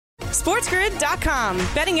SportsGrid.com.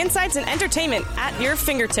 Betting insights and entertainment at your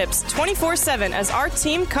fingertips 24/7 as our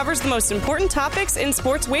team covers the most important topics in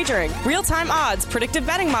sports wagering. Real-time odds, predictive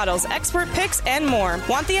betting models, expert picks, and more.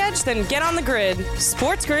 Want the edge? Then get on the grid.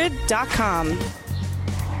 SportsGrid.com.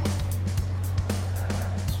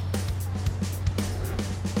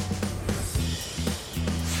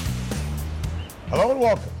 Hello and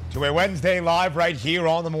welcome to a Wednesday live right here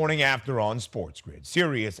on the morning after on Sports Grid.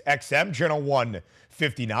 Sirius XM Channel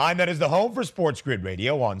 159. That is the home for Sports Grid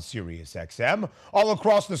Radio on Sirius XM. All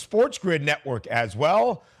across the Sports Grid network as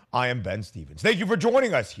well. I am Ben Stevens. Thank you for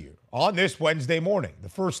joining us here on this Wednesday morning, the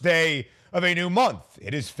first day of a new month.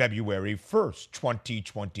 It is February 1st,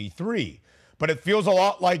 2023. But it feels a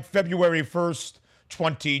lot like February 1st,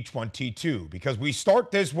 2022, because we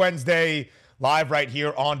start this Wednesday live right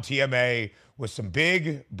here on TMA with some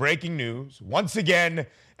big breaking news, once again,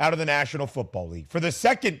 out of the National Football League. For the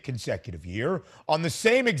second consecutive year, on the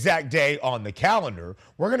same exact day on the calendar,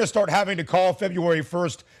 we're going to start having to call February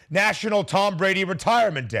 1st National Tom Brady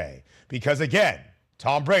Retirement Day. Because again,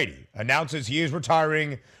 Tom Brady announces he is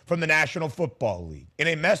retiring from the National Football League. In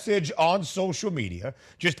a message on social media,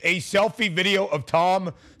 just a selfie video of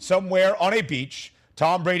Tom somewhere on a beach,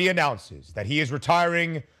 Tom Brady announces that he is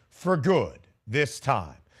retiring for good this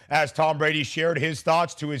time. As Tom Brady shared his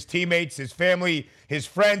thoughts to his teammates, his family, his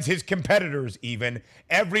friends, his competitors even,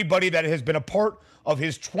 everybody that has been a part of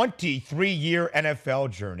his 23-year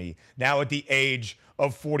NFL journey, now at the age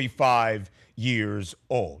of 45 years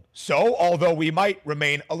old. So, although we might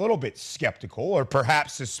remain a little bit skeptical or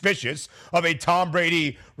perhaps suspicious of a Tom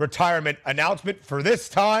Brady retirement announcement for this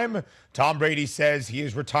time, Tom Brady says he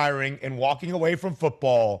is retiring and walking away from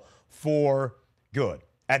football for good.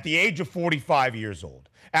 At the age of 45 years old,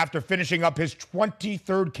 after finishing up his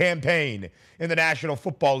 23rd campaign in the National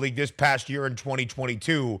Football League this past year in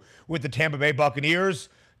 2022 with the Tampa Bay Buccaneers,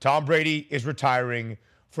 Tom Brady is retiring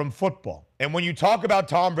from football. And when you talk about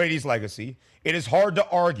Tom Brady's legacy, it is hard to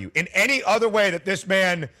argue in any other way that this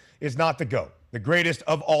man is not the GOAT, the greatest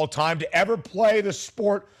of all time to ever play the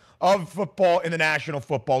sport of football in the National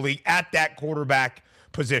Football League at that quarterback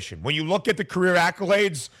position. When you look at the career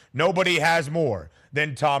accolades, nobody has more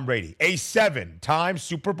than Tom Brady. A 7-time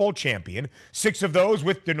Super Bowl champion, 6 of those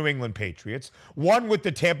with the New England Patriots, 1 with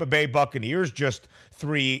the Tampa Bay Buccaneers just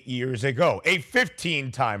 3 years ago. A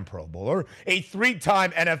 15-time Pro Bowler, a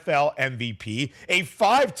 3-time NFL MVP, a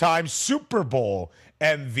 5-time Super Bowl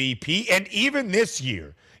MVP, and even this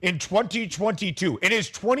year, in 2022, in his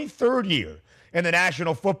 23rd year in the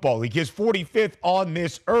National Football League, his 45th on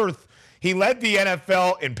this earth, he led the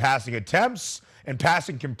NFL in passing attempts and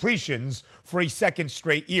passing completions for a second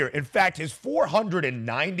straight year. In fact, his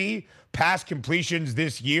 490 pass completions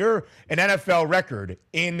this year, an NFL record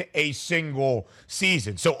in a single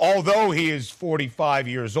season. So although he is 45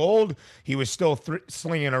 years old, he was still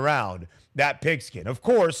slinging around that pigskin. Of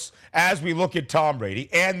course, as we look at Tom Brady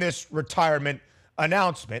and this retirement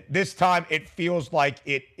announcement, this time it feels like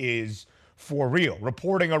it is for real.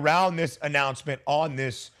 Reporting around this announcement on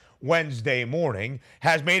this Wednesday morning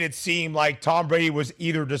has made it seem like Tom Brady was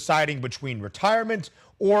either deciding between retirement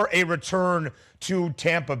or a return to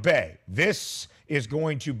Tampa Bay. This is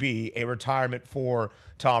going to be a retirement for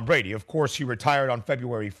Tom Brady. Of course, he retired on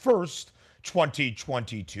February 1st,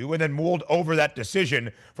 2022, and then mulled over that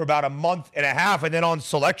decision for about a month and a half. And then on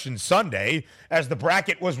Selection Sunday, as the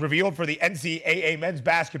bracket was revealed for the NCAA men's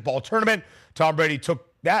basketball tournament, Tom Brady took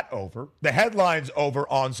that over, the headlines over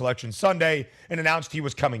on Selection Sunday, and announced he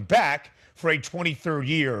was coming back for a 23rd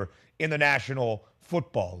year in the National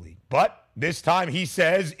Football League. But this time he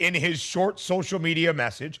says in his short social media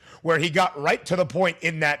message, where he got right to the point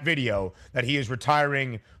in that video, that he is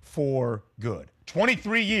retiring for good.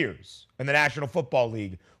 23 years in the National Football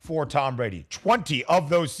League for Tom Brady. 20 of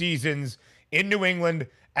those seasons in New England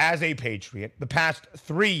as a Patriot. The past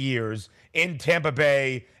 3 years in Tampa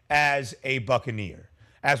Bay as a Buccaneer.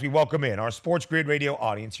 As we welcome in our Sports Grid Radio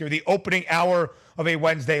audience here, the opening hour of a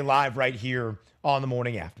Wednesday live right here on the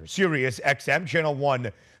morning after. Sirius XM, Channel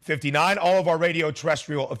 159. All of our radio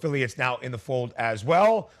terrestrial affiliates now in the fold as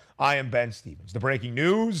well. I am Ben Stevens. The breaking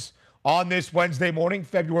news on this Wednesday morning,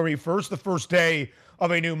 February 1st, the first day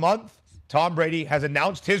of a new month. Tom Brady has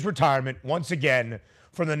announced his retirement once again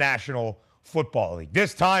from the National Football League.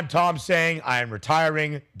 This time, Tom saying, I am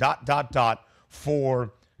retiring,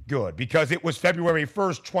 for good, because it was February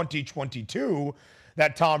 1st, 2022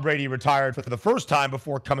 that Tom Brady retired for the first time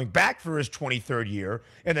before coming back for his 23rd year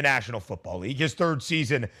in the National Football League, his third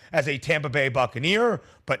season as a Tampa Bay Buccaneer,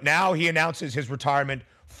 but now he announces his retirement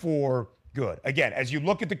for good. Again, as you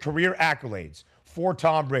look at the career accolades for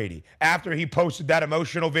Tom Brady after he posted that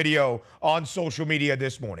emotional video on social media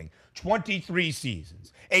this morning. 23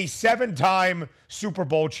 seasons, a 7-time Super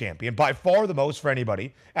Bowl champion, by far the most for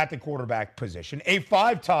anybody at the quarterback position, a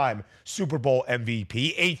 5-time Super Bowl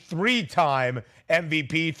MVP, a 3-time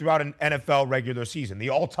MVP throughout an NFL regular season, the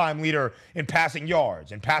all-time leader in passing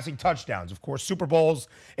yards and passing touchdowns, of course, Super Bowls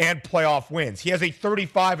and playoff wins. He has a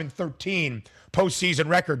 35-13 postseason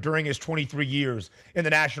record during his 23 years in the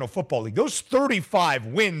National Football League. Those 35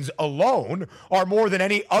 wins alone are more than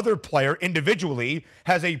any other player individually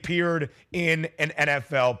has appeared in an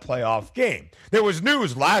NFL playoff game. There was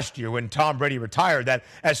news last year when Tom Brady retired that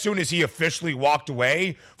as soon as he officially walked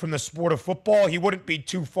away from the sport of football, he wouldn't be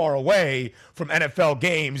too far away from NFL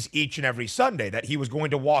games each and every Sunday, that he was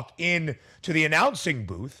going to walk in to the announcing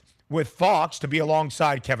booth with Fox to be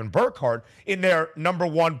alongside Kevin Burkhardt in their number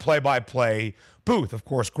one play-by-play booth. Of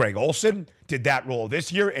course, Greg Olsen did that role this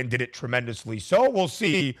year and did it tremendously so. We'll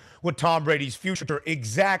see what Tom Brady's future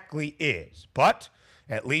exactly is. But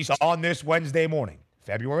at least on this Wednesday morning,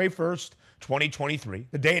 February 1st, 2023,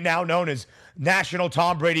 the day now known as National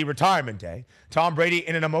Tom Brady Retirement Day, Tom Brady,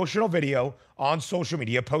 in an emotional video on social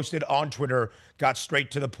media posted on Twitter, got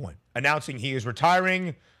straight to the point, announcing he is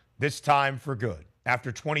retiring, this time for good,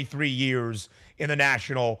 after 23 years in the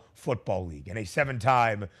National Football League and a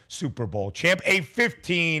 7-time Super Bowl champ, a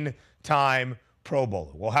 15-time Pro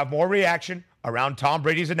Bowler. We'll have more reaction around Tom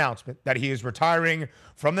Brady's announcement that he is retiring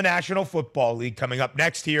from the National Football League coming up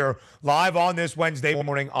next here live on this Wednesday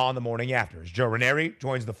morning on The Morning After. As Joe Raineri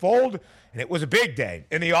joins the fold, and it was a big day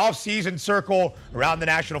in the offseason circle around the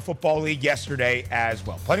National Football League yesterday as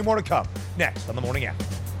well. Plenty more to come next on The Morning After.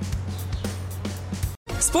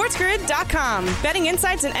 SportsGrid.com. Betting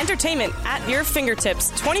insights and entertainment at your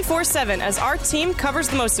fingertips 24/7 as our team covers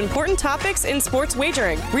the most important topics in sports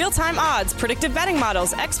wagering. Real-time odds, predictive betting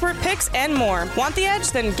models, expert picks, and more. Want the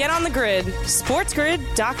edge? Then get on the grid.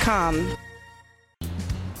 SportsGrid.com.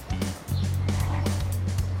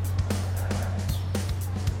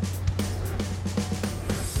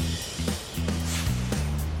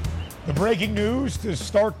 The breaking news to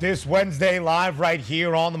start this Wednesday live right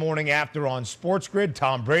here on The Morning After on Sports Grid.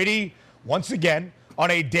 Tom Brady, once again,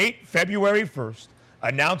 on a date February 1st,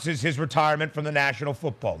 announces his retirement from the National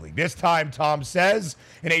Football League. This time, Tom says,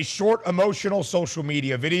 in a short, emotional social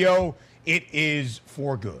media video, it is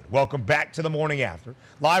for good. Welcome back to The Morning After,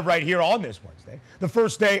 live right here on this Wednesday, the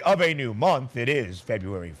first day of a new month. It is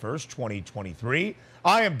February 1st, 2023.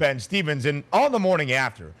 I am Ben Stevens, and on The Morning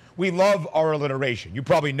After, we love our alliteration. You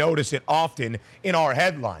probably notice it often in our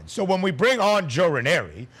headlines. So when we bring on Joe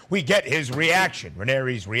Raineri, we get his reaction,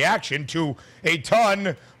 Raineri's reaction to a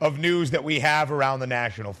ton of news that we have around the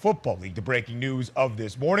National Football League. The breaking news of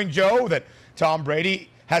this morning, Joe, that Tom Brady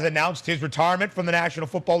has announced his retirement from the National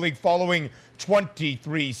Football League following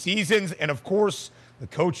 23 seasons, and of course, the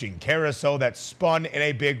coaching carousel that spun in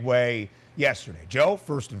a big way yesterday. Joe,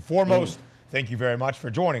 first and foremost, thank you very much for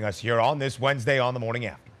joining us here on this Wednesday on The Morning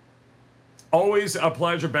After. Always a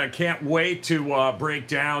pleasure, Ben. Can't wait to break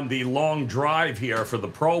down the long drive here for the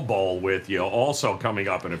Pro Bowl with you, also coming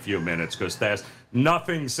up in a few minutes, because there's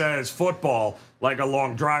nothing says football like a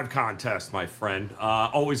long drive contest, my friend.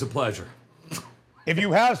 Always a pleasure. If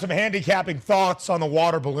you have some handicapping thoughts on the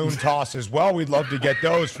water balloon toss as well, we'd love to get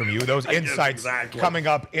those from you. Those insights coming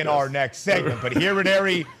up in our next segment. But here,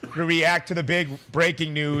 Raineri, to react to the big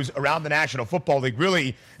breaking news around the National Football League,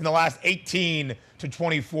 really in the last 18 to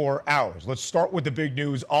 24 hours. Let's start with the big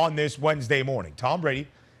news on this Wednesday morning. Tom Brady,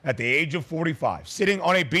 at the age of 45, sitting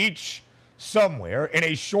on a beach somewhere in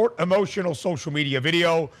a short, emotional social media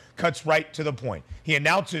video, cuts right to the point. He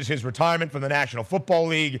announces his retirement from the National Football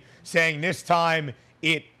League, saying this time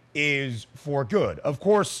it is for good. Of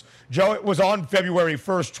course, Joe, it was on February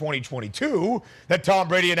 1st, 2022, that Tom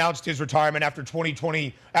Brady announced his retirement after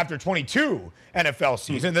 22 NFL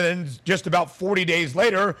seasons, and then just about 40 days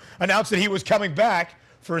later, announced that he was coming back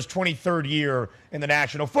for his 23rd year in the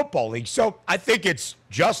National Football League. So I think it's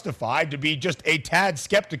justified to be just a tad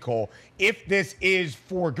skeptical if this is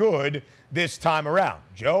for good this time around.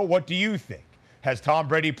 Joe, what do you think? Has Tom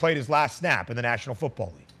Brady played his last snap in the National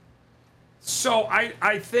Football League? So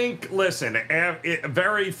I think, listen, a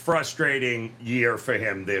very frustrating year for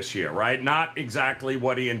him this year, right? Not exactly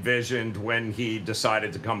what he envisioned when he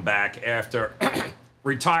decided to come back after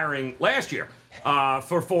retiring last year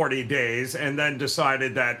for 40 days and then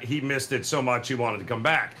decided that he missed it so much he wanted to come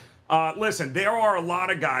back. Listen, there are a lot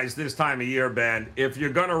of guys this time of year, Ben. If you're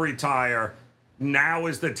going to retire, now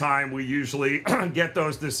is the time we usually get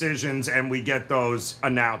those decisions and we get those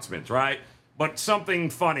announcements, right? But something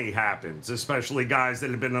funny happens, especially guys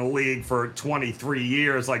that have been in the league for 23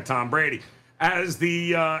 years like Tom Brady. as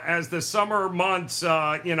the summer months,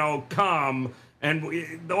 come.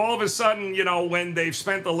 And all of a sudden, when they've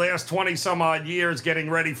spent the last 20 some odd years getting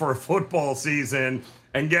ready for a football season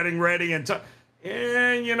and getting ready and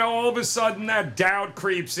all of a sudden that doubt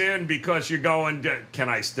creeps in because you're going, can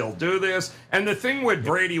I still do this? And the thing with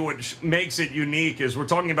Brady, which makes it unique, is we're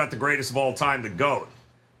talking about the greatest of all time, the GOAT.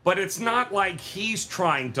 But it's not like he's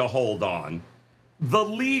trying to hold on. The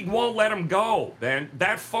league won't let him go. Then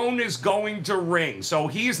that phone is going to ring. So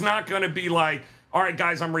he's not going to be like, all right,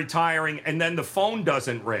 guys, I'm retiring, and then the phone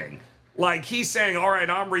doesn't ring. Like, he's saying, all right,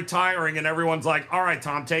 I'm retiring, and everyone's like, all right,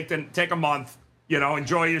 Tom, take a month,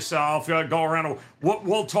 enjoy yourself, go around.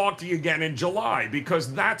 We'll talk to you again in July,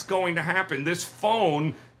 because that's going to happen. This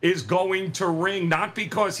phone is going to ring, not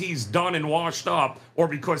because he's done and washed up or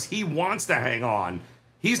because he wants to hang on.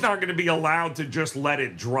 He's not going to be allowed to just let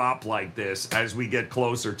it drop like this as we get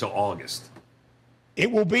closer to August. It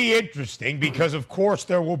will be interesting because, of course,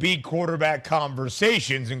 there will be quarterback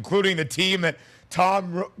conversations, including the team that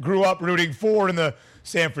Tom grew up rooting for in the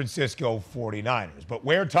San Francisco 49ers. But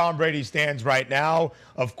where Tom Brady stands right now,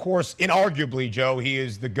 of course, inarguably, Joe, he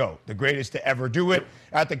is the GOAT, the greatest to ever do it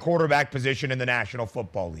at the quarterback position in the National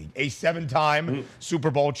Football League. A 7-time Super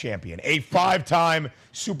Bowl champion, a 5-time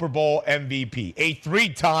Super Bowl MVP, a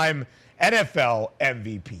 3-time NFL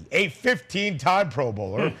MVP, a 15-time Pro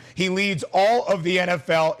Bowler. He leads all of the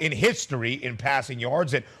NFL in history in passing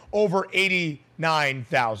yards at over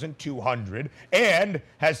 89,200 and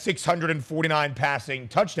has 649 passing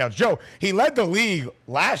touchdowns. Joe, he led the league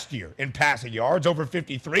last year in passing yards, over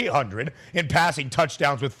 5,300, in passing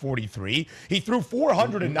touchdowns with 43. He threw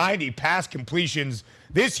 490 pass completions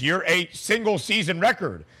this year, a single season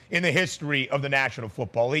record in the history of the National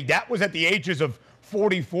Football League. That was at the ages of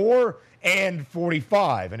 44 and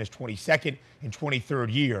 45 in his 22nd and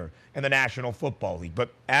 23rd year in the National Football League.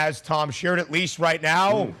 But as Tom shared, at least right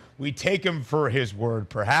now, we take him for his word,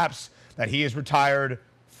 perhaps, that he is retired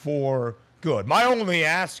for good. My only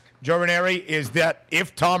ask, Joe Raineri, is that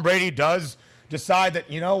if Tom Brady does decide that,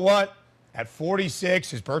 at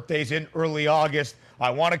 46, his birthday's in early August,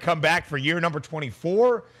 I want to come back for year number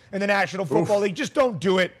 24 in the National Football League, just don't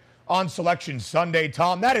do it on Selection Sunday,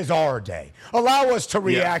 Tom. That is our day. Allow us to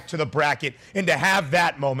react to the bracket and to have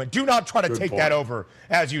that moment. Do not try to take that over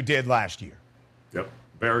as you did last year. Yep,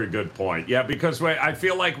 very good point. Yeah, because I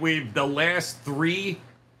feel like the last 3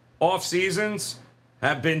 off seasons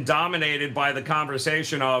have been dominated by the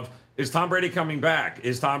conversation of, is Tom Brady coming back?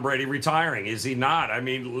 Is Tom Brady retiring? Is he not? I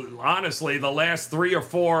mean, honestly, the last 3 or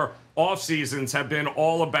 4 off seasons have been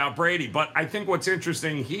all about Brady. But I think what's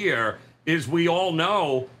interesting here is we all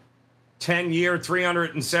know 10-year,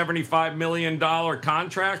 $375 million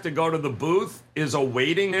contract to go to the booth is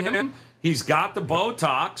awaiting him. He's got the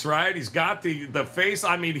Botox, right? He's got the face.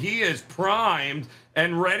 I mean, he is primed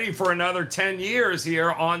and ready for another 10 years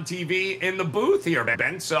here on TV in the booth here,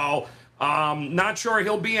 Ben. So, not sure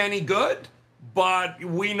he'll be any good, but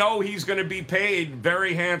we know he's going to be paid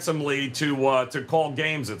very handsomely to call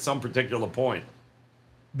games at some particular point.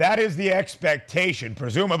 That is the expectation.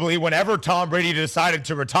 Presumably, whenever Tom Brady decided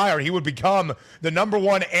to retire, he would become the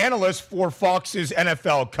 #1 analyst for Fox's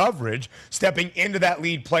NFL coverage, stepping into that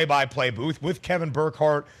lead play-by-play booth with Kevin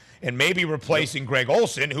Burkhardt and maybe replacing Greg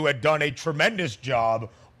Olsen, who had done a tremendous job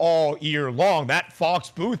all year long. That Fox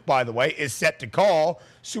booth, by the way, is set to call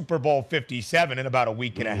Super Bowl 57 in about a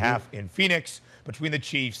week and a half in Phoenix between the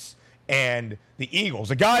Chiefs and the Eagles.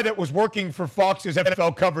 A guy that was working for Fox's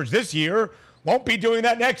NFL coverage this year won't be doing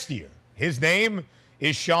that next year. His name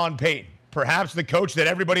is Sean Payton, perhaps the coach that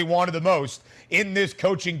everybody wanted the most in this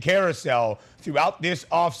coaching carousel throughout this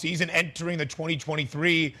offseason, entering the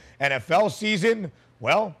 2023 NFL season.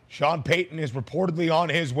 Well, Sean Payton is reportedly on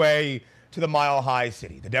his way to the Mile High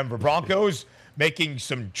City. The Denver Broncos making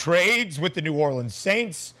some trades with the New Orleans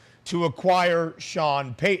Saints to acquire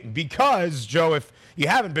Sean Payton. Because, Joe, if you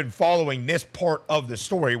haven't been following this part of the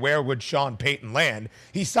story, where would Sean Payton land?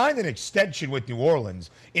 He signed an extension with New Orleans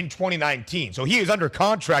in 2019. So he is under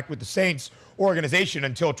contract with the Saints organization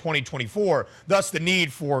until 2024, thus the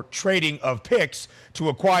need for trading of picks to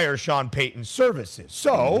acquire Sean Payton's services.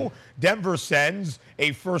 So Denver sends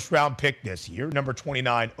a first-round pick this year, number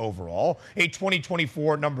 29 overall, a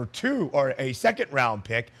 2024 number 2 or a second-round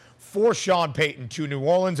pick for Sean Payton to New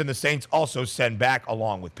Orleans, and the Saints also send back,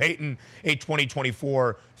 along with Payton, a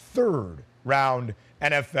 2024 third-round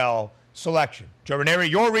NFL selection. Joe Raineri,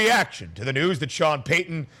 your reaction to the news that Sean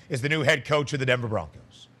Payton is the new head coach of the Denver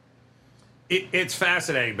Broncos? It's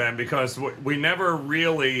fascinating, Ben, because we never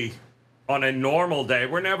really, on a normal day,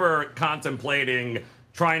 we're never contemplating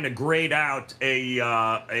trying to grade out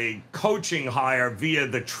a coaching hire via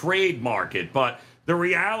the trade market. But the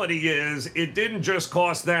reality is it didn't just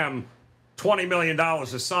cost them $20 million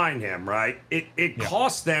to sign him, right? It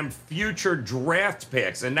cost them future draft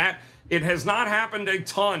picks. And that it has not happened a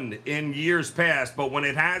ton in years past, but when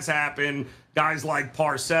it has happened, guys like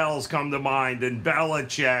Parcells come to mind and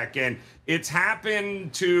Belichick, and it's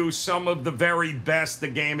happened to some of the very best the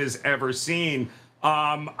game has ever seen.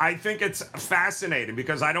 I think it's fascinating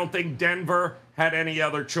because I don't think Denver had any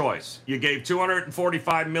other choice. You gave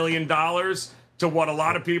 $245 million to what a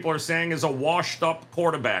lot of people are saying is a washed-up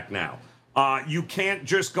quarterback now. You can't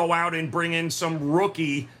just go out and bring in some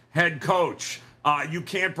rookie head coach. You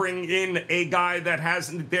can't bring in a guy that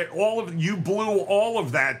hasn't. You blew all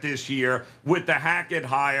of that this year with the Hackett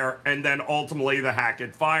hire and then ultimately the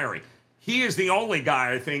Hackett firing. He is the only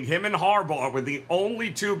guy, I think. Him and Harbaugh were the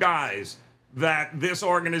only two guys that this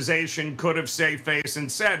organization could have saved face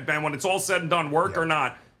and said, Ben, when it's all said and done, work or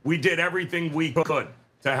not, we did everything we could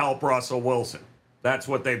to help Russell Wilson. That's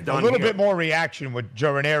what they've done. A little bit more reaction with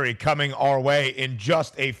Joe Raineri coming our way in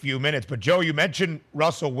just a few minutes. But, Joe, you mentioned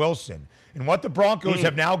Russell Wilson and what the Broncos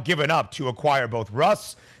have now given up to acquire both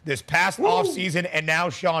Russ this past offseason and now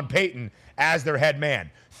Sean Payton as their head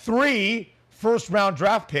man. 3 first-round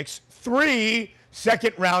draft picks, 3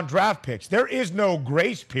 second-round draft picks. There is no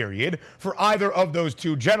grace period for either of those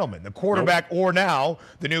two gentlemen, the quarterback or now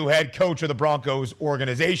the new head coach of the Broncos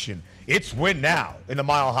organization. It's win now in the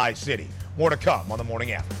Mile High City. More to come on the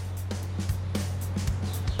morning after.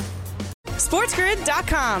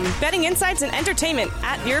 SportsGrid.com. Betting insights and entertainment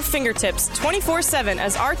at your fingertips 24/7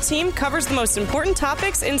 as our team covers the most important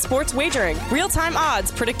topics in sports wagering. Real-time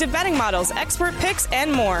odds, predictive betting models, expert picks,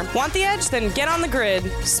 and more. Want the edge? Then get on the grid.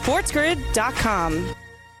 SportsGrid.com.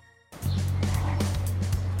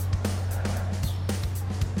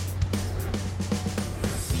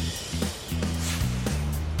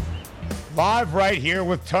 Live right here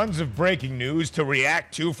with tons of breaking news to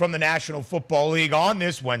react to from the National Football League on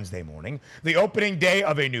this Wednesday morning. The opening day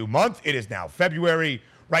of a new month. It is now February,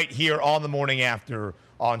 right here on the morning after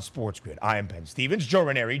on Sports Grid. I am Ben Stevens. Joe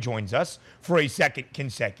Raineri joins us for a second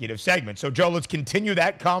consecutive segment. So, Joe, let's continue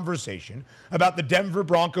that conversation about the Denver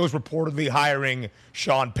Broncos reportedly hiring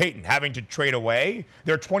Sean Payton, having to trade away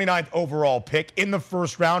their 29th overall pick in the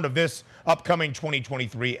first round of this upcoming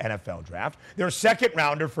 2023 NFL draft, their second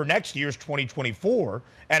rounder for next year's 2024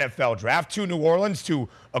 NFL draft to New Orleans to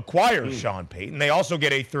acquire Sean Payton. They also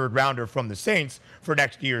get a third rounder from the Saints for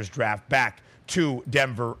next year's draft back to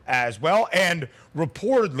Denver as well. And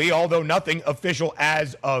reportedly, although nothing official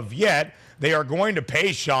as of yet, they are going to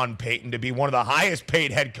pay Sean Payton to be one of the highest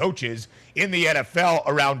paid head coaches in the NFL,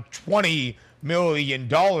 around $20 million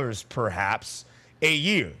perhaps a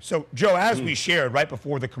year. So, Joe, as we shared right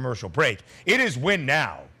before the commercial break, it is win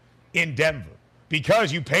now in Denver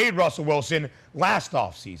because you paid Russell Wilson last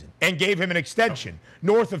offseason and gave him an extension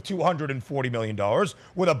north of $240 million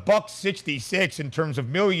with $166 in terms of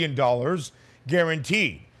million dollars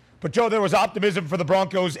guaranteed. But, Joe, there was optimism for the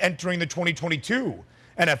Broncos entering the 2022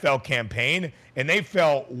 NFL campaign, and they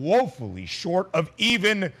fell woefully short of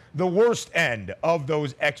even the worst end of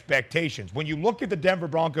those expectations. When you look at the Denver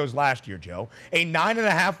Broncos last year, Joe, a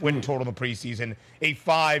 9.5 win total in the preseason, a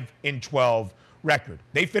 5-12 record.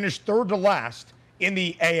 They finished third to last in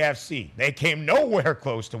the AFC. They came nowhere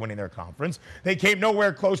close to winning their conference. They came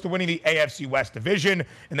nowhere close to winning the AFC West division,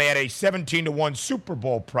 and they had a 17-1 Super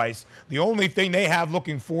Bowl price. The only thing they have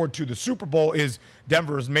looking forward to the Super Bowl is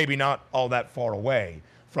Denver is maybe not all that far away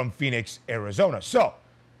from Phoenix, Arizona. So,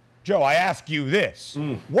 Joe, I ask you this.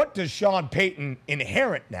 What does Sean Payton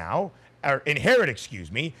inherit, as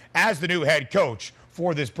the new head coach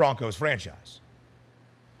for this Broncos franchise?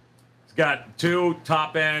 He's got 2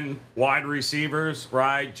 top-end wide receivers,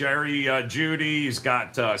 right? Jerry Jeudy. He's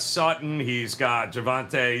got Sutton. He's got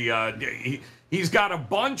Javonte. He's got a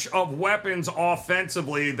bunch of weapons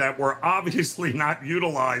offensively that were obviously not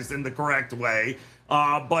utilized in the correct way.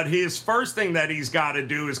 But his first thing that he's got to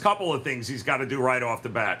do is a couple of things he's got to do right off the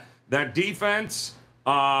bat. That defense,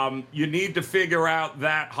 you need to figure out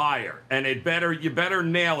that higher, and you better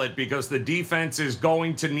nail it because the defense is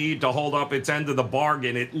going to need to hold up its end of the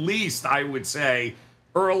bargain, at least I would say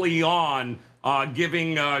early on,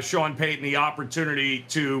 giving Sean Payton the opportunity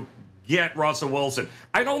to get Russell Wilson.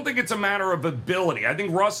 I don't think it's a matter of ability. I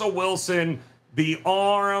think Russell Wilson, the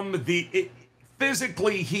arm,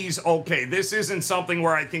 physically, he's okay. This isn't something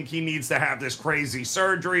where I think he needs to have this crazy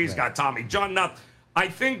surgery. He's got Tommy John. I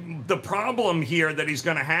think the problem here that he's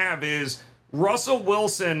going to have is Russell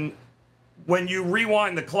Wilson when you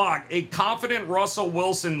rewind the clock, a confident Russell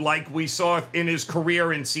Wilson like we saw in his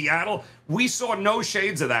career in Seattle, we saw no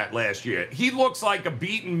shades of that last year. He looks like a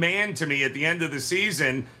beaten man to me at the end of the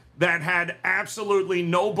season that had absolutely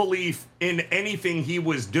no belief in anything he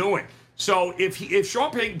was doing. So if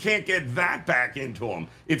Sean Payton can't get that back into him,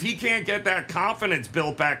 if he can't get that confidence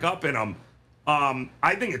built back up in him,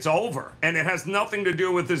 I think it's over. And it has nothing to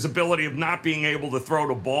do with his ability of not being able to throw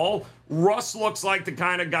the ball. Russ looks like the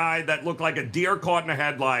kind of guy that looked like a deer caught in the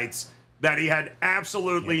headlights, that he had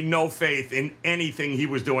absolutely no faith in anything he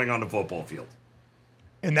was doing on the football field.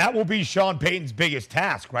 And that will be Sean Payton's biggest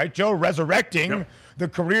task, right, Joe? Resurrecting the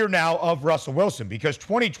career now of Russell Wilson, because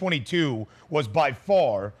 2022 was by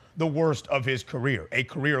far the worst of his career. A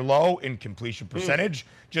career low in completion percentage,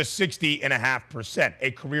 just 60.5%.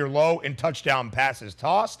 A career low in touchdown passes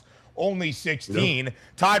tossed, only 16.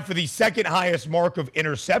 Tied for the second highest mark of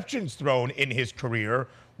interceptions thrown in his career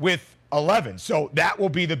with 11. So that will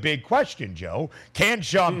be the big question, Joe. Can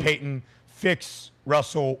Sean Payton fix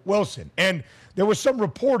Russell Wilson? And there was some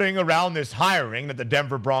reporting around this hiring that the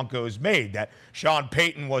Denver Broncos made that Sean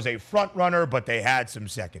Payton was a front runner, but they had some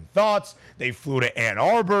second thoughts. They flew to Ann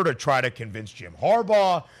Arbor to try to convince Jim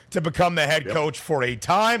Harbaugh to become the head coach for a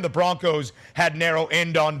time. The Broncos had narrow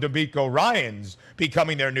end on DeMeco Ryans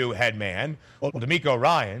becoming their new head man. Well, DeMeco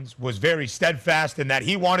Ryans was very steadfast in that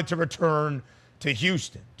he wanted to return to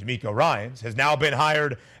Houston. DeMeco Ryans has now been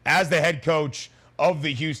hired as the head coach of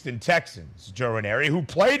the Houston Texans. Raineri, who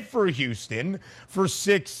played for Houston for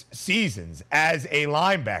 6 seasons as a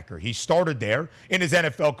linebacker. He started there in his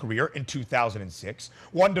NFL career in 2006,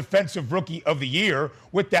 won Defensive Rookie of the Year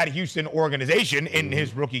with that Houston organization in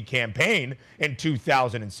his rookie campaign in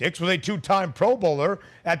 2006, was a 2-time Pro Bowler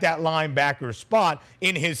at that linebacker spot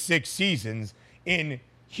in his 6 seasons in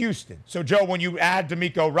Houston. So, Joe, when you add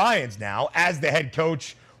DeMeco Ryans now as the head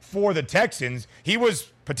coach for the Texans, he was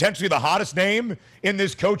potentially the hottest name in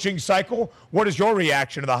this coaching cycle. What is your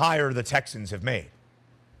reaction to the hire the Texans have made?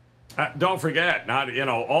 Don't forget,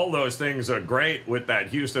 all those things are great with that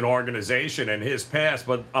Houston organization and his past,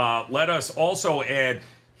 but let us also add,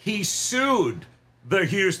 he sued the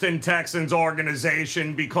Houston Texans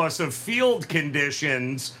organization because of field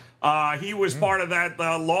conditions. He was part of that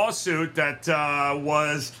lawsuit that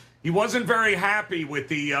he wasn't very happy with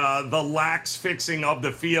the lax fixing of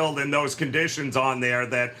the field and those conditions on there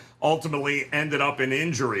that ultimately ended up in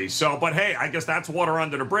injury. So, but hey, I guess that's water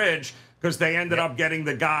under the bridge because they ended up getting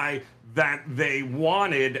the guy that they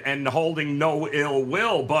wanted and holding no ill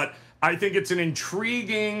will. But I think it's an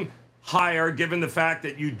intriguing hire given the fact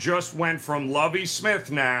that you just went from Lovie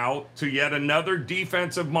Smith now to yet another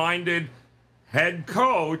defensive-minded head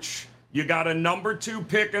coach. You got a number 2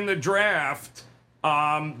 pick in the draft.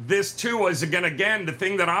 This too is again the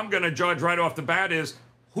thing that I'm going to judge right off the bat is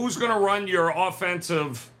who's going to run your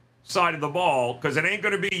offensive side of the ball, because it ain't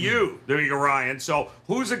going to be you, Ryan. So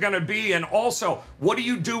who's it going to be? And also, what do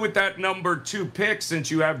you do with that number 2 pick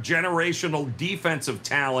since you have generational defensive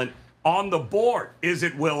talent on the board? Is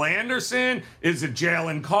it Will Anderson? Is it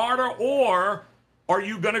Jalen Carter? Or are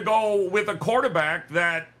you going to go with a quarterback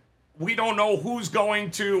that we don't know who's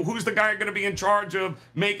the guy going to be in charge of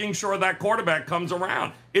making sure that quarterback comes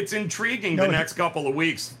around? It's intriguing the next couple of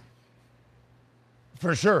weeks.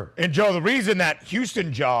 For sure. And, Joe, the reason that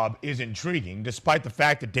Houston job is intriguing, despite the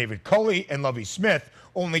fact that David Culley and Lovie Smith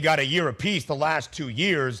only got a year apiece the last 2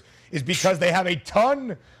 years, is because they have a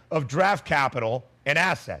ton of draft capital and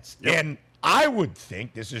assets. And I would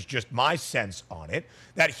think, this is just my sense on it,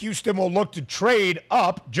 that Houston will look to trade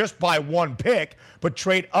up just by 1 pick, but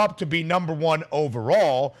trade up to be number 1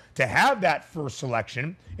 overall to have that first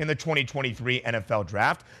selection in the 2023 NFL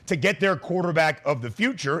Draft to get their quarterback of the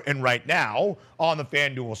future. And right now, on the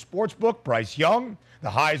FanDuel Sportsbook, Bryce Young, the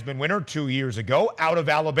Heisman winner 2 years ago, out of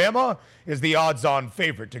Alabama, is the odds-on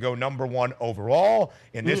favorite to go number 1 overall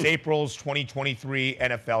in this April's 2023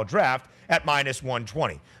 NFL Draft at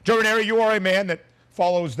 -120. Joe Raineri, you are a man that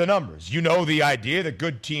follows the numbers. You know the idea that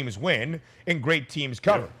good teams win and great teams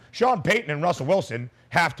cover. Sean Payton and Russell Wilson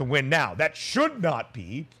have to win now. That should not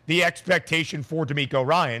be the expectation for DeMeco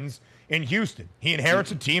Ryans in Houston. He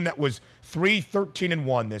inherits a team that was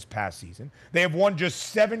 3-13-1 this past season. They have won just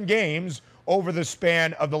 7 games over the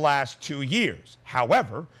span of the last 2 years.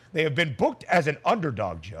 However, they have been booked as an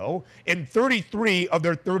underdog, Joe, in 33 of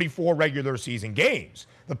their 34 regular season games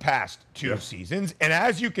the past 2 seasons. And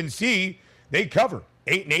as you can see, they covered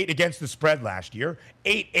 8-8 against the spread last year,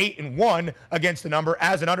 8-8-1 against the number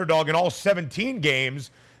as an underdog in all 17 games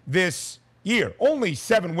this year. Only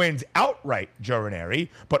 7 wins outright, Joe Raineri,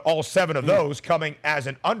 but all 7 of those coming as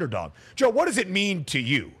an underdog. Joe, what does it mean to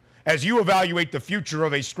you as you evaluate the future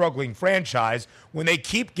of a struggling franchise when they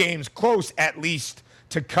keep games close, at least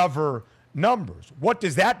to cover numbers. What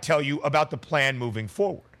does that tell you about the plan moving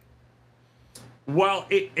forward? Well,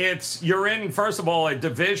 you're in, first of all, a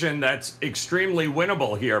division that's extremely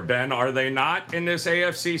winnable here, Ben. Are they not in this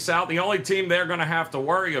AFC South? The only team they're going to have to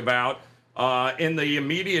worry about in the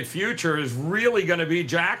immediate future is really going to be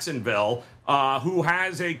Jacksonville, who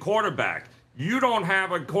has a quarterback. You don't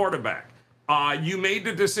have a quarterback. You made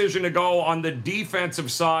the decision to go on the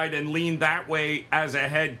defensive side and lean that way as a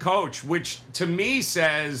head coach, which to me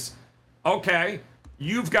says, okay,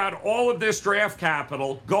 you've got all of this draft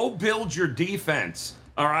capital. Go build your defense,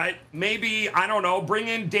 all right? Maybe, I don't know, bring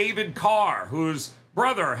in David Carr, whose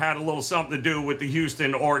brother had a little something to do with the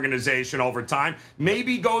Houston organization over time.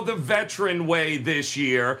 Maybe go the veteran way this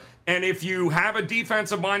year. And if you have a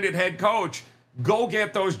defensive-minded head coach, go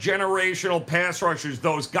get those generational pass rushers,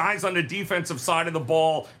 those guys on the defensive side of the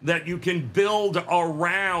ball that you can build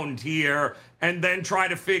around here and then try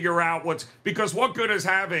to figure out because what good is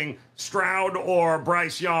having Stroud or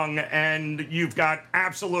Bryce Young and you've got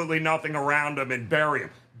absolutely nothing around them and bury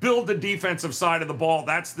them? Build the defensive side of the ball.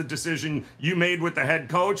 That's the decision you made with the head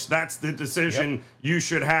coach. That's the decision you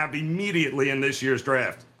should have immediately in this year's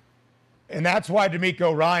draft. And that's why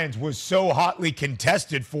DeMeco Ryans was so hotly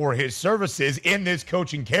contested for his services in this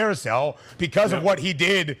coaching carousel because of what he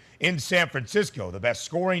did in San Francisco. The best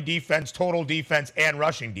scoring defense, total defense, and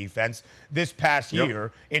rushing defense this past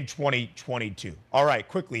year in 2022. All right,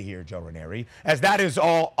 quickly here, Joe Raineri, as that is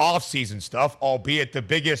all offseason stuff, albeit the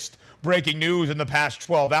biggest breaking news in the past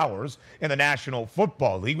 12 hours in the National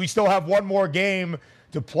Football League. We still have one more game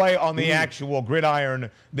to play on the actual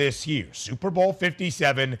gridiron this year. Super Bowl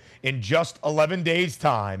 57 in just 11 days'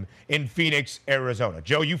 time in Phoenix, Arizona.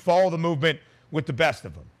 Joe, you follow the movement with the best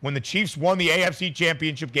of them. When the Chiefs won the AFC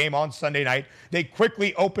Championship game on Sunday night, they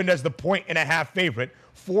quickly opened as the 1.5 favorite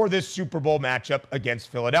for this Super Bowl matchup against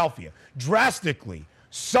Philadelphia. Drastically,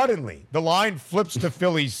 suddenly, the line flips to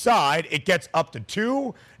Philly's side. It gets up to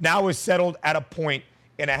 2, now is settled at a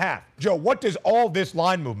 1.5. Joe, what does all this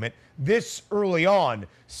line movement this early on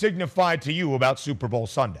signify to you about Super Bowl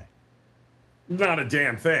Sunday? Not a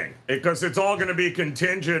damn thing, because it's all going to be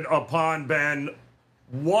contingent upon, Ben,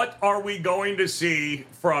 what are we going to see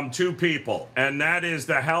from two people? And that is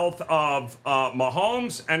the health of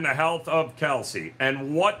Mahomes and the health of Kelsey.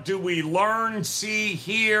 And what do we learn, see,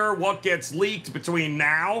 hear, what gets leaked between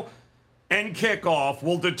now and kickoff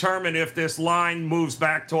will determine if this line moves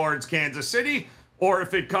back towards Kansas City or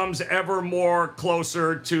if it comes ever more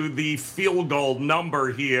closer to the field goal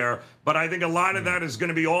number here. But I think a lot of that is going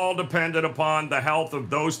to be all dependent upon the health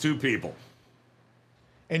of those two people.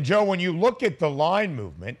 And, Joe, when you look at the line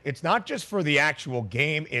movement, it's not just for the actual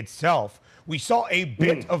game itself. We saw a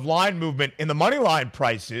bit of line movement in the money line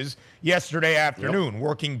prices yesterday afternoon,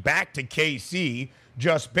 working back to KC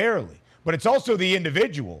just barely. But it's also the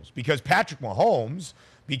individuals, because Patrick Mahomes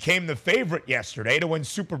became the favorite yesterday to win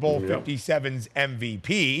Super Bowl 57's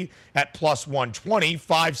MVP at plus 120,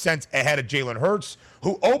 5 cents ahead of Jalen Hurts,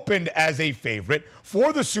 who opened as a favorite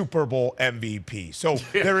for the Super Bowl MVP. So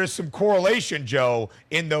there is some correlation, Joe,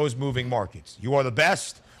 in those moving markets. You are the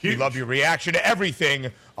best. We love your reaction to everything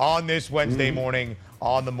on this Wednesday morning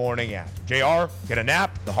on the Morning After. JR, get a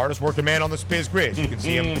nap. The hardest working man on the Spiz Grid. You can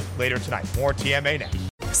see him later tonight. More TMA next.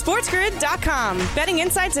 SportsGrid.com. Betting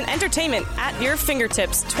insights and entertainment at your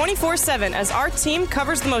fingertips 24/7 as our team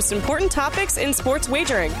covers the most important topics in sports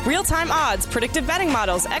wagering. Real-time odds, predictive betting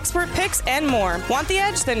models, expert picks, and more. Want the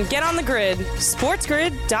edge? Then get on the grid.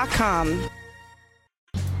 SportsGrid.com.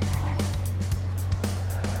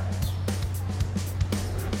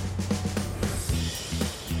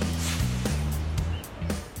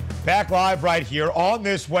 Back live right here on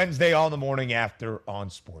this Wednesday on the Morning After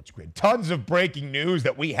on Sports Grid. Tons of breaking news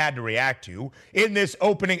that we had to react to in this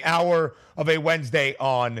opening hour of a Wednesday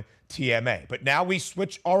on TMA. But now we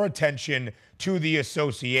switch our attention to the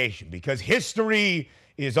association because history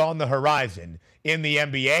is on the horizon in the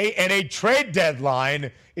NBA and a trade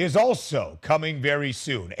deadline is also coming very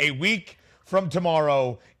soon. A week from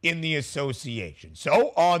tomorrow in the association.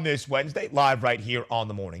 So on this Wednesday, live right here on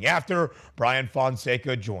the Morning After, Bryan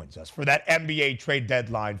Fonseca joins us for that NBA trade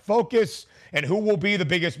deadline focus and who will be the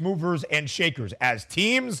biggest movers and shakers as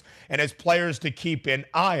teams and as players to keep an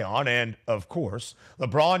eye on. And, of course,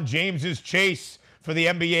 LeBron James's chase for the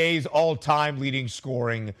NBA's all-time leading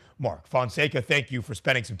scoring mark. Fonseca, thank you for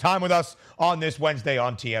spending some time with us on this Wednesday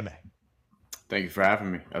on TMA. Thank you for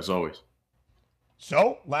having me, as always.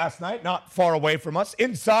 So, last night, not far away from us,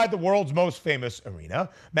 inside the world's most famous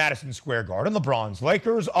arena, Madison Square Garden, LeBron's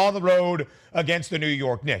Lakers on the road against the New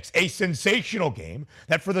York Knicks. A sensational game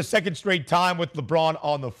that, for the second straight time with LeBron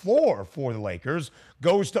on the floor for the Lakers,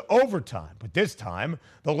 goes to overtime. But this time,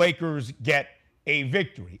 the Lakers get a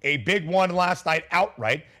victory. A big one last night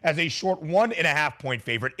outright as a short 1.5-point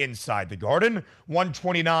favorite inside the Garden.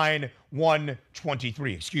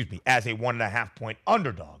 129-123, as a 1.5-point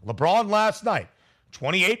underdog. LeBron last night,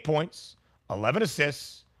 28 points, 11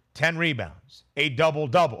 assists, 10 rebounds, a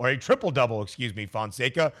double-double, or a triple-double,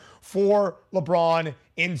 Fonseca, for LeBron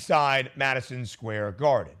inside Madison Square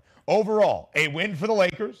Garden. Overall, a win for the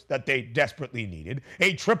Lakers that they desperately needed,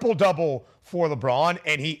 a triple-double for LeBron,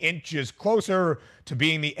 and he inches closer to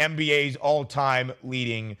being the NBA's all-time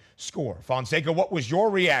leading scorer. Fonseca, what was your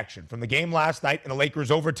reaction from the game last night and the Lakers'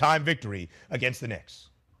 overtime victory against the Knicks?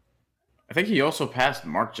 I think he also passed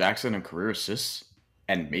Mark Jackson in career assists.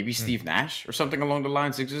 And maybe Steve Nash or something along the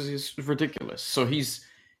lines. It's ridiculous. So he's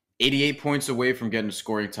 88 points away from getting a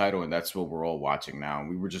scoring title, and that's what we're all watching now. And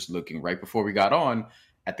we were just looking right before we got on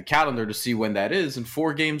at the calendar to see when that is. And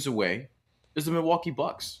 4 games away is the Milwaukee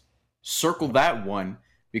Bucks. Circle that one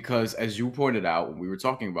because, as you pointed out when we were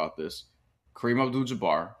talking about this, Kareem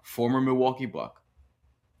Abdul-Jabbar, former Milwaukee Buck,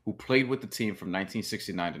 who played with the team from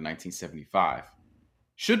 1969 to 1975,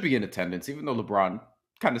 should be in attendance, even though LeBron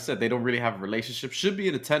kind of said they don't really have a relationship, should be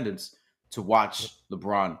in attendance to watch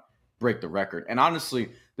LeBron break the record. And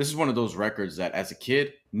honestly, this is one of those records that as a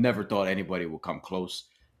kid, never thought anybody would come close.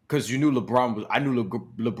 Because I knew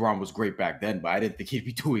LeBron was great back then, but I didn't think he'd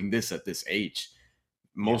be doing this at this age.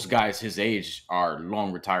 Most guys his age are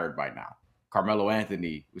long retired by now. Carmelo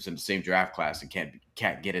Anthony was in the same draft class and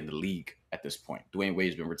can't get in the league at this point. Dwayne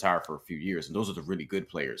Wade's been retired for a few years, and those are the really good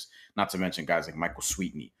players. Not to mention guys like Michael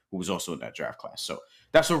Sweetney, who was also in that draft class. So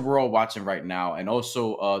that's what we're all watching right now. And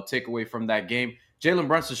also, take away from that game, Jalen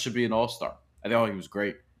Brunson should be an all-star. I thought he was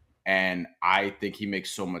great. And I think he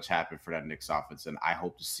makes so much happen for that Knicks offense. And I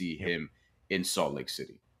hope to see him in Salt Lake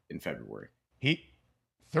City in February.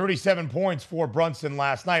 37 points for Brunson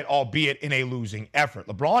last night, albeit in a losing effort.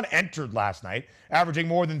 LeBron entered last night, averaging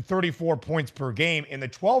more than 34 points per game in the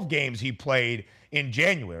 12 games he played in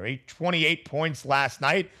January. 28 points last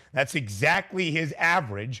night. That's exactly his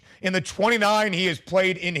average in the 29 he has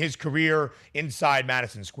played in his career inside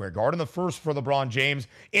Madison Square Garden. The first for LeBron James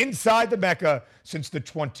inside the Mecca since the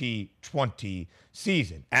 2020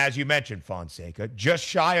 season. As you mentioned, Fonseca, just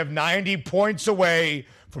shy of 90 points away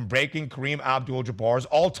from breaking Kareem Abdul-Jabbar's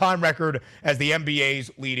all-time record as the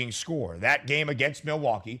NBA's leading scorer. That game against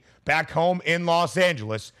Milwaukee, back home in Los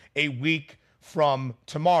Angeles, a week from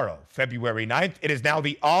tomorrow, February 9th. It is now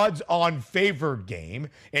the odds-on favored game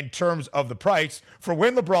in terms of the price for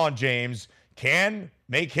when LeBron James can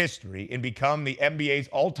make history and become the NBA's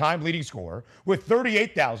all-time leading scorer with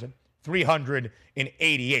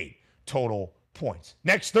 38,388 total points.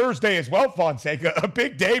 Next Thursday as well, Fonseca, a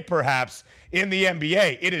big day perhaps in the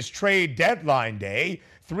NBA. It is trade deadline day.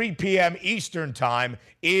 3 p.m. Eastern time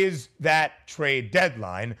is that trade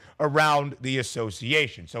deadline around the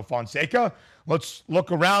association. So Fonseca, let's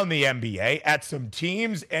look around the NBA at some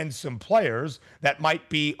teams and some players that might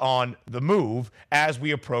be on the move as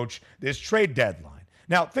we approach this trade deadline.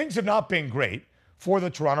 Now, things have not been great for the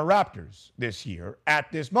Toronto Raptors this year at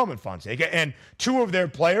this moment, Fonseca, and 2 of their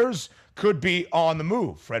players could be on the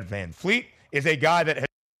move. Fred VanVleet is a guy that has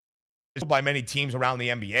been by many teams around the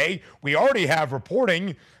NBA. We already have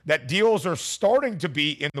reporting that deals are starting to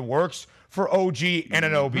be in the works for OG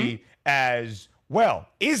Anunoby as well.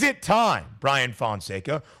 Is it time, Bryan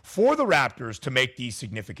Fonseca, for the Raptors to make these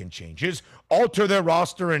significant changes, alter their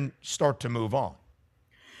roster, and start to move on?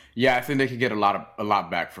 Yeah, I think they could get a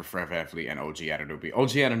lot back for Fred VanVleet and OG Anunoby. OG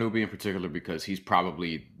Anunoby in particular because he's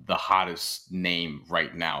probably the hottest name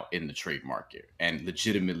right now in the trade market and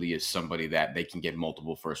legitimately is somebody that they can get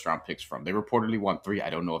multiple first-round picks from. They reportedly want 3. I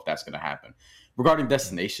don't know if that's going to happen. Regarding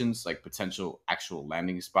destinations, like potential actual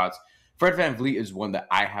landing spots, Fred VanVleet is one that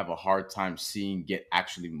I have a hard time seeing get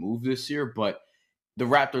actually moved this year, but the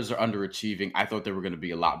Raptors are underachieving. I thought they were going to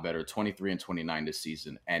be a lot better, 23 and 29 this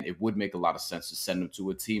season, and it would make a lot of sense to send them to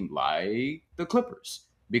a team like the Clippers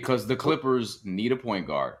because the Clippers need a point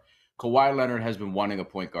guard. Kawhi Leonard has been wanting a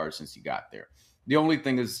point guard since he got there. The only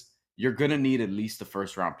thing is you're going to need at least a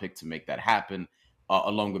first-round pick to make that happen,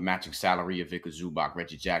 along with matching salary of Ivica Zubac,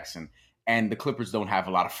 Reggie Jackson, and the Clippers don't have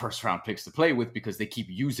a lot of first-round picks to play with because they keep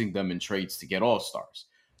using them in trades to get all-stars.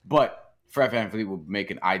 But Fred VanVleet would make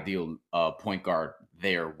an ideal point guard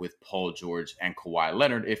there with Paul George and Kawhi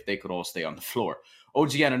Leonard if they could all stay on the floor.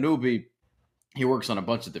 OG Anunoby, he works on a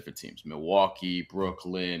bunch of different teams, Milwaukee,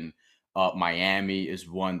 Brooklyn, Miami is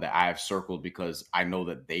one that I have circled because I know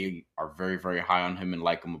that they are very, very high on him and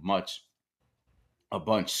like him a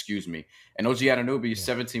bunch, excuse me. And OG Anunoby is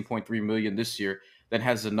 17.3 million this year, then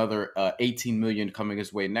has another 18 million coming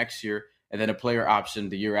his way next year, and then a player option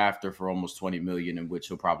the year after for almost 20 million, in which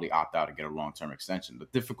he'll probably opt out and get a long-term extension. The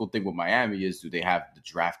difficult thing with Miami is, do they have the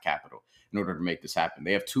draft capital in order to make this happen?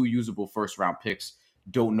 They have 2 usable first-round picks.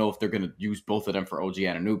 Don't know if they're going to use both of them for OG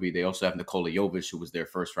Anunoby. They also have Nikola Jovic, who was their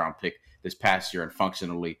first-round pick this past year and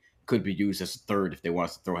functionally could be used as a third if they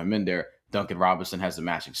want to throw him in there. Duncan Robinson has a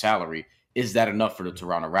matching salary. Is that enough for the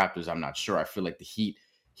Toronto Raptors? I'm not sure. I feel like the Heat,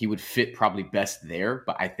 he would fit probably best there,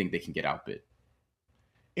 but I think they can get outbid.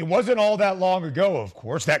 It wasn't all that long ago, of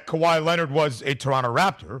course, that Kawhi Leonard was a Toronto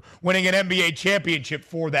Raptor, winning an NBA championship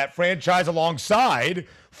for that franchise alongside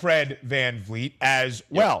Fred VanVleet as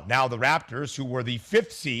well. Yep. Now the Raptors, who were the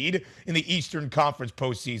 5th seed in the Eastern Conference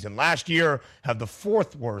postseason last year, have the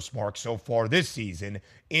 4th worst mark so far this season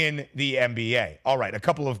in the NBA. All right, a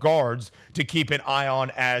couple of guards to keep an eye on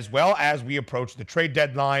as well as we approach the trade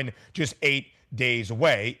deadline, just 8 days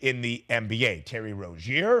away in the NBA. Terry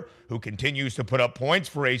Rozier, who continues to put up points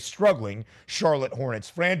for a struggling Charlotte Hornets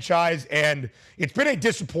franchise. And it's been a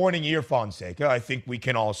disappointing year, Fonseca, I think we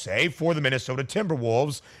can all say, for the Minnesota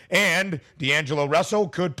Timberwolves. And D'Angelo Russell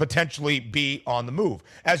could potentially be on the move.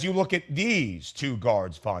 As you look at these 2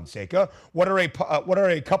 guards, Fonseca, what are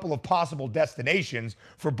a couple of possible destinations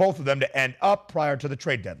for both of them to end up prior to the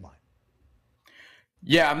trade deadline?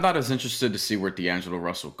 Yeah, I'm not as interested to see where D'Angelo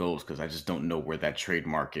Russell goes because I just don't know where that trade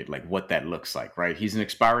market, like what that looks like, right? He's an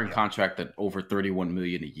expiring contract at over 31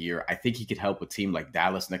 million a year. I think he could help a team like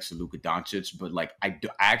Dallas next to Luka Doncic, but like I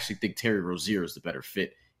actually think Terry Rozier is the better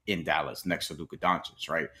fit in Dallas next to Luka Doncic,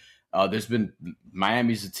 right? There's been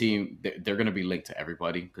Miami's a team, they're going to be linked to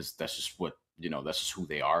everybody because that's just what, that's just who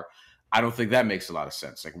they are. I don't think that makes a lot of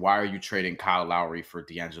sense. Like, why are you trading Kyle Lowry for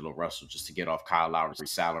D'Angelo Russell just to get off Kyle Lowry's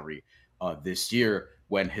salary this year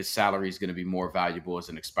when his salary is going to be more valuable as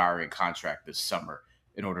an expiring contract this summer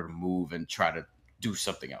in order to move and try to do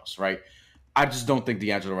something else, right? I just don't think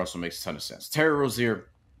D'Angelo Russell makes a ton of sense. Terry Rozier,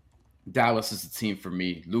 Dallas is the team for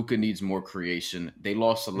me. Luka needs more creation. They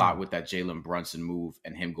lost a lot with that Jalen Brunson move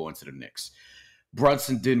and him going to the Knicks.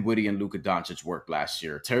 Brunson, Dinwiddie, and Luka Doncic worked last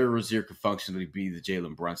year. Terry Rozier could functionally be the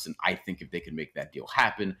Jalen Brunson. I think if they can make that deal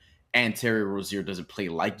happen. And Terry Rozier doesn't play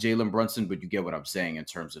like Jalen Brunson, but you get what I'm saying in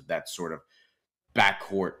terms of that sort of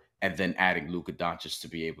backcourt and then adding Luka Doncic to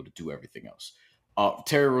be able to do everything else.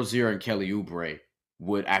 Terry Rozier and Kelly Oubre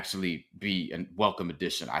would actually be a welcome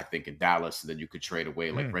addition, I think, in Dallas. And then you could trade away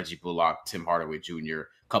like Reggie Bullock, Tim Hardaway Jr.,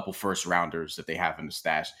 a couple first rounders that they have in the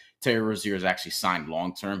stash. Terry Rozier is actually signed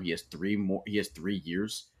long-term. He has 3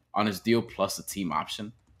 years on his deal plus a team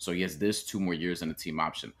option. So he has 2 more years and a team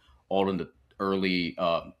option, all in the early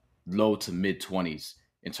low to mid 20s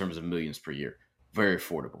in terms of millions per year. Very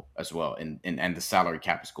affordable as well. And the salary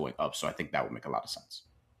cap is going up. So I think that would make a lot of sense.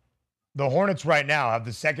 The Hornets right now have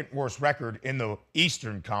the 2nd worst record in the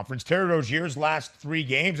Eastern Conference. Terry Rozier's last 3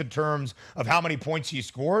 games in terms of how many points he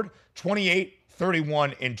scored, 28,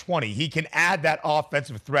 31, and 20. He can add that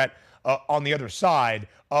offensive threat on the other side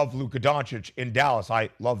of Luka Doncic in Dallas. I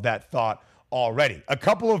love that thought already. A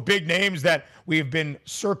couple of big names that we've been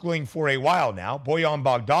circling for a while now. Bojan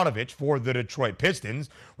Bogdanovic for the Detroit Pistons,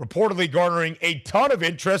 reportedly garnering a ton of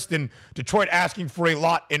interest, in Detroit asking for a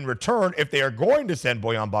lot in return if they are going to send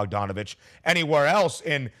Bojan Bogdanovic anywhere else.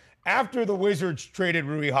 And after the Wizards traded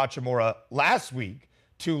Rui Hachimura last week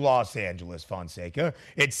to Los Angeles, Fonseca,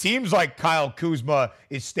 it seems like Kyle Kuzma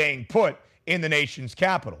is staying put in the nation's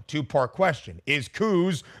capital. 2-part question. Is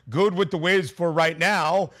Kuz good with the Wiz for right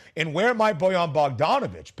now? And where might Bojan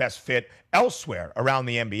Bogdanovic best fit elsewhere around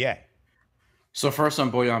the NBA? So first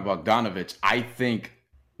on Bojan Bogdanovic, I think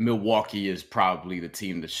Milwaukee is probably the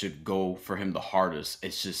team that should go for him the hardest.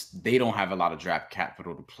 It's just they don't have a lot of draft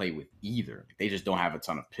capital to play with either. They just don't have a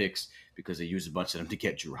ton of picks because they use a bunch of them to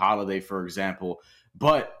get Drew Holiday, for example.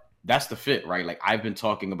 But that's the fit, right? Like I've been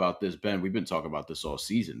talking about this, Ben. We've been talking about this all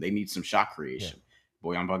season. They need some shot creation.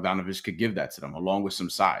 Yeah. Bojan Bogdanovic could give that to them along with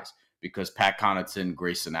some size because Pat Connaughton,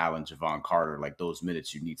 Grayson Allen, Javon Carter, like those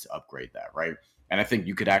minutes, you need to upgrade that, right? And I think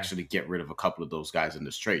you could actually get rid of a couple of those guys in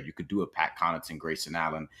this trade. You could do a Pat Connaughton, Grayson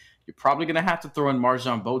Allen. You're probably going to have to throw in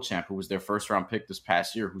Marjon Beauchamp, who was their first-round pick this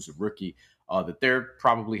past year, who's a rookie that they're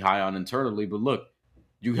probably high on internally. But look,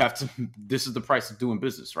 you have to – this is the price of doing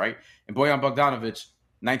business, right? And Bojan Bogdanovic –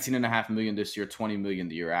 $19.5 million this year, $20 million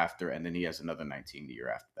the year after, and then he has another 19 the year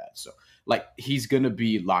after that. So, like, he's going to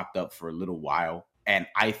be locked up for a little while, and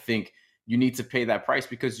I think you need to pay that price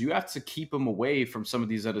because you have to keep him away from some of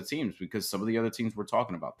these other teams because some of the other teams we're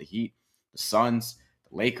talking about, the Heat, the Suns, the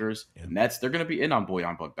Lakers, the Nets, they're going to be in on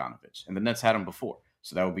Bojan Bogdanovic. And the Nets had him before.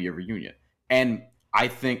 So that would be a reunion. And I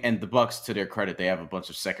think, and the Bucks, to their credit, they have a bunch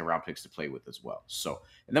of second-round picks to play with as well. So,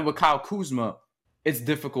 and then with Kyle Kuzma, it's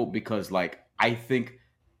difficult because, like, I think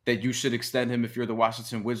that you should extend him if you're the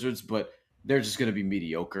Washington Wizards, but they're just going to be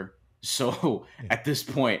mediocre. So at this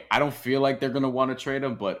point, I don't feel like they're going to want to trade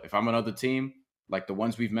him. But if I'm another team, like the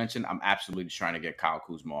ones we've mentioned, I'm absolutely trying to get Kyle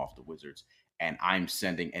Kuzma off the Wizards. And I'm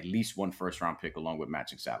sending at least one first-round pick along with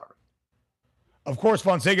matching salary. Of course,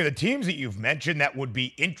 Fonseca, the teams that you've mentioned that would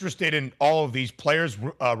be interested in all of these players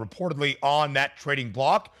reportedly on that trading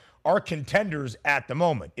block are contenders at the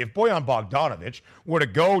moment. If Bojan Bogdanovic were to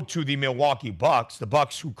go to the Milwaukee Bucks, the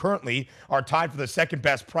Bucks who currently are tied for the second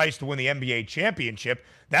best price to win the NBA championship,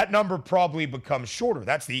 that number probably becomes shorter.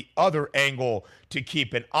 That's the other angle to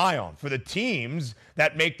keep an eye on for the teams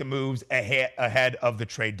that make the moves ahead of the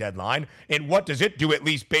trade deadline. And what does it do, at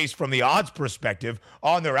least based from the odds perspective,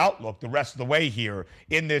 on their outlook the rest of the way here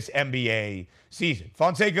in this NBA season?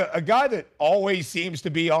 Fonseca, a guy that always seems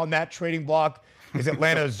to be on that trading block is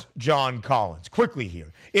Atlanta's John Collins. Quickly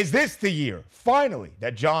here, is this the year, finally,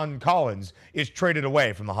 that John Collins is traded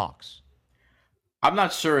away from the Hawks? I'm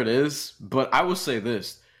not sure it is, but I will say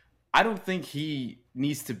this. I don't think he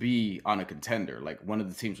needs to be on a contender like one of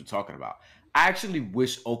the teams we're talking about. I actually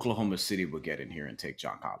wish Oklahoma City would get in here and take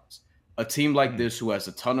John Collins. A team like this who has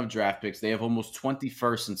a ton of draft picks, they have almost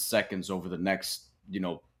 21st and seconds over the next,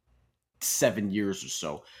 7 years or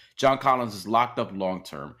so. John Collins is locked up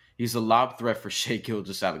long-term. He's a lob threat for Shai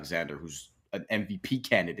Gilgeous-Alexander, who's an MVP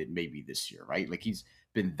candidate maybe this year, right? Like, he's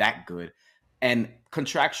been that good. And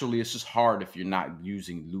contractually, it's just hard if you're not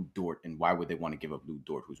using Lou Dort. And why would they want to give up Lou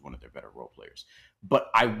Dort, who's one of their better role players?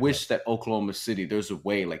 But I wish that Oklahoma City, there's a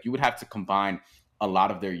way, like, you would have to combine a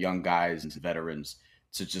lot of their young guys and veterans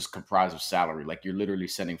to just comprise of salary. Like, you're literally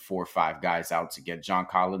sending 4 or 5 guys out to get John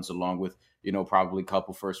Collins along with, probably a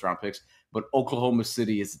couple first-round picks. But Oklahoma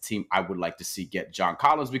City is the team I would like to see get John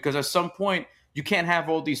Collins, because at some point, you can't have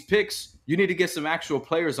all these picks. You need to get some actual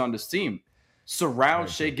players on this team. Surround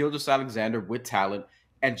Shai Gilgeous-Alexander with talent,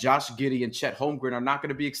 and Josh Giddey and Chet Holmgren are not going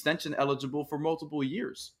to be extension eligible for multiple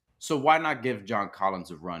years. So why not give John Collins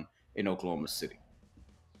a run in Oklahoma City?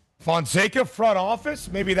 Fonseca front office,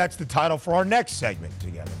 maybe that's the title for our next segment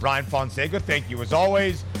together. Bryan Fonseca, thank you as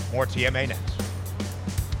always. More TMA next.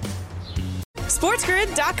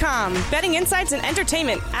 SportsGrid.com. Betting insights and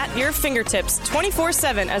entertainment at your fingertips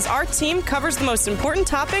 24/7 as our team covers the most important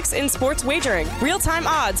topics in sports wagering. Real-time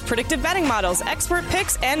odds, predictive betting models, expert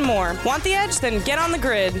picks, and more. Want the edge? Then get on the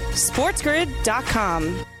grid.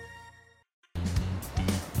 SportsGrid.com.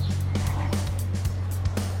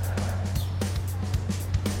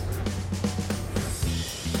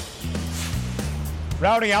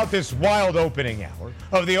 Rounding out this wild opening hour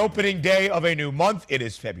of the opening day of a new month, it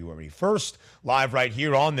is February 1st, live right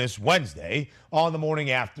here on this Wednesday on the morning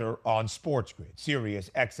after on Sports Grid, Sirius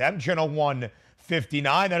XM, channel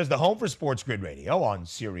 159. That is the home for Sports Grid Radio on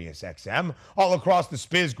Sirius XM, all across the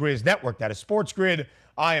Spiz Grizz network. That is Sports Grid.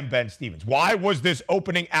 I am Ben Stevens. Why was this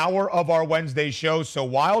opening hour of our Wednesday show so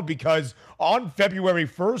wild? Because on February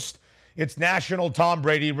 1st, it's National Tom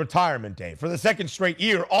Brady Retirement Day. For the second straight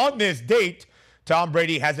year on this date, Tom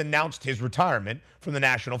Brady has announced his retirement from the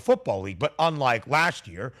National Football League. But unlike last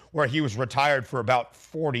year, where he was retired for about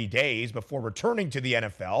 40 days before returning to the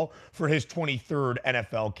NFL for his 23rd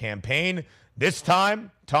NFL campaign, this time,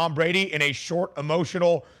 Tom Brady, in a short,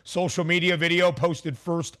 emotional social media video posted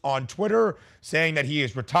first on Twitter, saying that he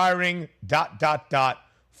is retiring, ...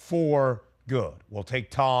 for good. We'll take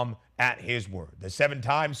Tom at his word. The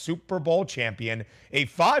 7-time Super Bowl champion, a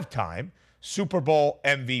 5-time Super Bowl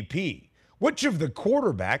MVP. Which of the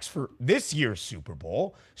quarterbacks for this year's Super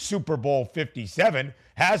Bowl, Super Bowl 57,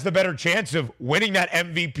 has the better chance of winning that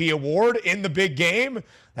MVP award in the big game?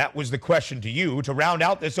 That was the question to you to round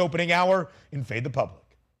out this opening hour in Fade the Public.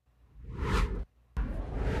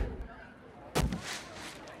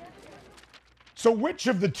 So which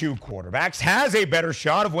of the two quarterbacks has a better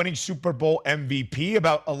shot of winning Super Bowl MVP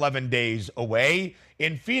about 11 days away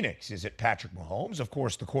in Phoenix? Is it Patrick Mahomes, of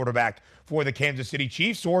course, the quarterback for the Kansas City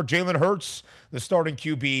Chiefs, or Jalen Hurts, the starting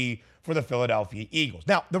QB for the Philadelphia Eagles?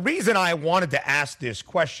 Now, the reason I wanted to ask this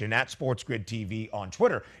question at SportsGrid TV on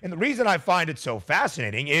Twitter, and the reason I find it so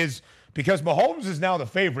fascinating, is because Mahomes is now the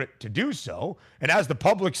favorite to do so. And as the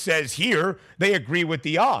public says here, they agree with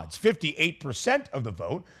the odds. 58% of the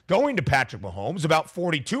vote going to Patrick Mahomes, about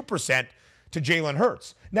 42% to Jalen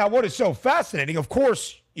Hurts. Now, what is so fascinating, of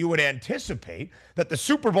course, you would anticipate that the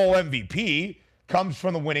Super Bowl MVP comes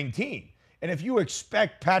from the winning team. And if you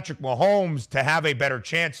expect Patrick Mahomes to have a better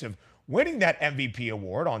chance of winning that MVP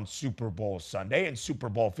award on Super Bowl Sunday and Super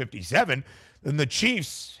Bowl 57, then the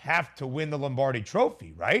Chiefs have to win the Lombardi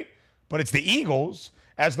Trophy, right? But it's the Eagles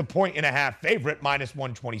as the 1.5 favorite, minus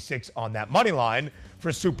 126 on that money line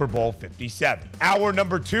for Super Bowl 57. Hour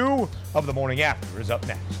number 2 of the morning after is up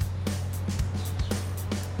next.